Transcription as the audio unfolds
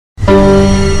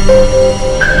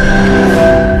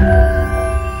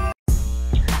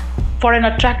For an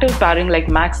attractive pairing like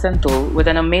Max and Tul with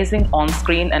an amazing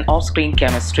on-screen and off-screen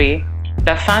chemistry,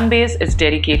 their fanbase is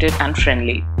dedicated and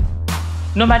friendly.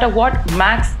 No matter what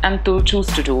Max and Tul choose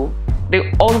to do,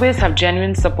 they always have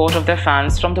genuine support of their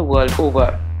fans from the world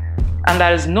over. And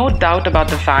there is no doubt about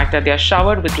the fact that they are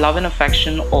showered with love and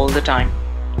affection all the time.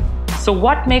 So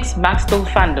what makes MaxTul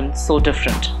Fandom so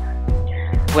different?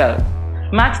 Well,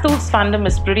 MaxTul's fandom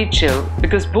is pretty chill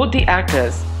because both the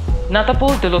actors,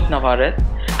 Natapol Diluk Navarat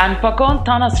and Pakon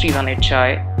Thana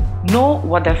Srivanitchai, know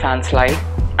what their fans like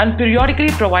and periodically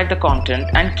provide the content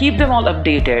and keep them all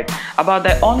updated about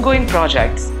their ongoing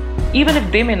projects, even if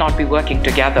they may not be working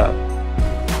together.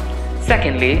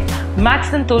 Secondly,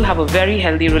 Max and Tul have a very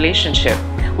healthy relationship,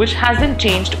 which hasn't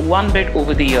changed one bit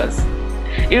over the years.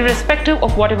 Irrespective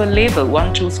of whatever label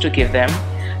one chooses to give them,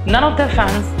 none of their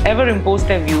fans ever impose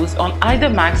their views on either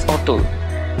Max or Tul,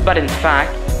 but in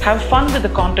fact have fun with the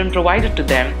content provided to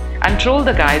them and troll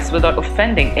the guys without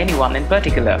offending anyone in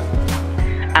particular.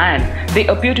 And they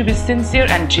appear to be sincere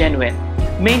and genuine,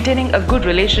 maintaining a good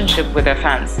relationship with their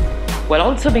fans, while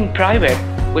also being private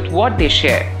with what they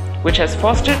share, which has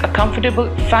fostered a comfortable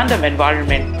fandom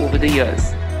environment over the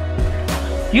years.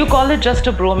 You call it just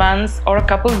a bromance or a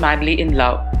couple madly in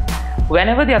love.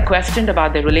 Whenever they are questioned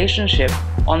about their relationship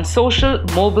on social,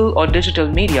 mobile or digital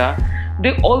media,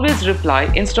 they always reply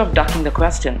instead of ducking the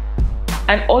question.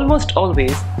 And almost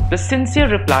always, the sincere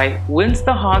reply wins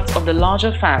the hearts of the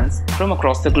larger fans from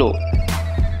across the globe.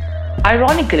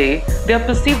 Ironically, they are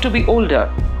perceived to be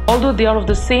older, although they are of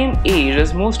the same age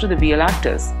as most of the BL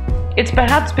actors. It's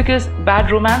perhaps because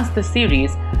Bad Romance the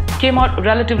series came out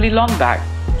relatively long back,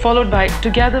 followed by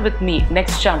Together With Me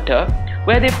Next Chapter,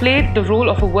 where they played the role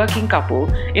of a working couple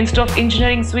instead of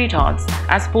engineering sweethearts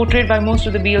as portrayed by most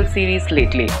of the BL series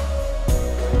lately.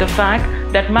 The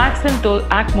fact that Max and Tul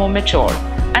act more mature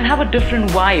and have a different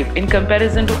vibe in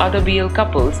comparison to other BL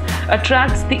couples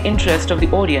attracts the interest of the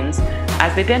audience,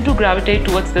 as they tend to gravitate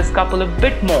towards this couple a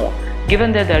bit more,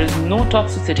 given that there is no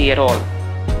toxicity at all.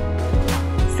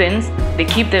 Since they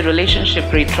keep their relationship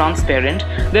pretty transparent,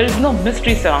 there is no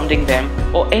mystery surrounding them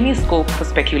or any scope for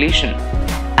speculation.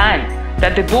 And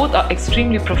that they both are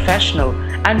extremely professional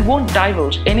and won't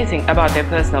divulge anything about their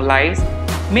personal lives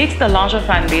makes the larger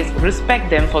fanbase respect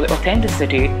them for their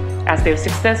authenticity, as they've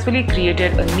successfully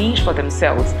created a niche for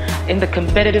themselves in the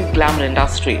competitive glamour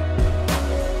industry.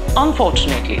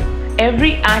 Unfortunately,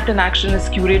 every act and action is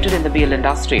curated in the BL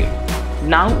industry,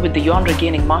 now with the genre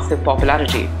gaining massive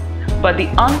popularity. But the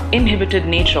uninhibited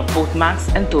nature of both Max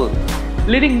and Tul,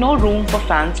 leaving no room for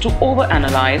fans to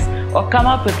overanalyze or come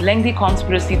up with lengthy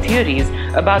conspiracy theories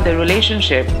about their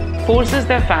relationship, forces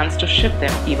their fans to ship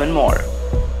them even more.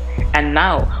 And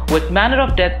now, with Manner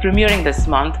of Death premiering this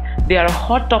month, they are a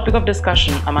hot topic of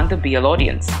discussion among the BL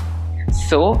audience.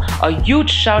 So, a huge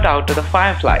shout out to the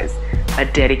Fireflies, a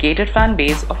dedicated fan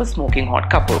base of a smoking hot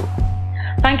couple.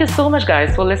 Thank you so much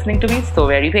guys for listening to me so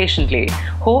very patiently.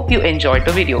 Hope you enjoyed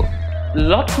the video.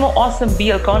 Lots more awesome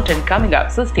BL content coming up,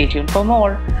 so stay tuned for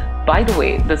more. By the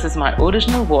way, this is my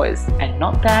original voice and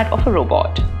not that of a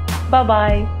robot. Bye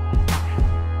bye.